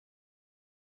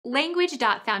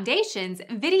Language.Foundation's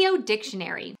Video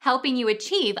Dictionary, helping you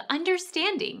achieve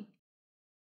understanding.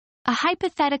 A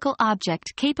hypothetical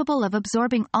object capable of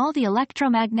absorbing all the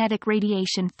electromagnetic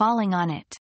radiation falling on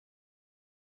it.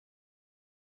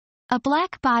 A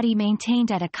black body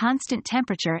maintained at a constant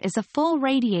temperature is a full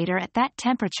radiator at that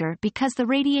temperature because the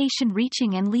radiation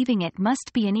reaching and leaving it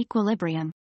must be in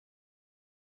equilibrium.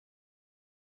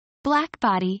 Black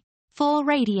body, full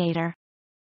radiator.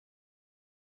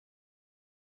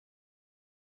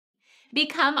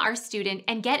 Become our student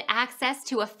and get access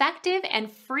to effective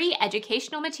and free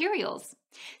educational materials.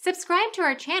 Subscribe to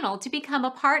our channel to become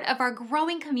a part of our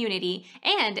growing community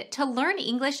and to learn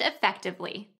English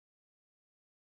effectively.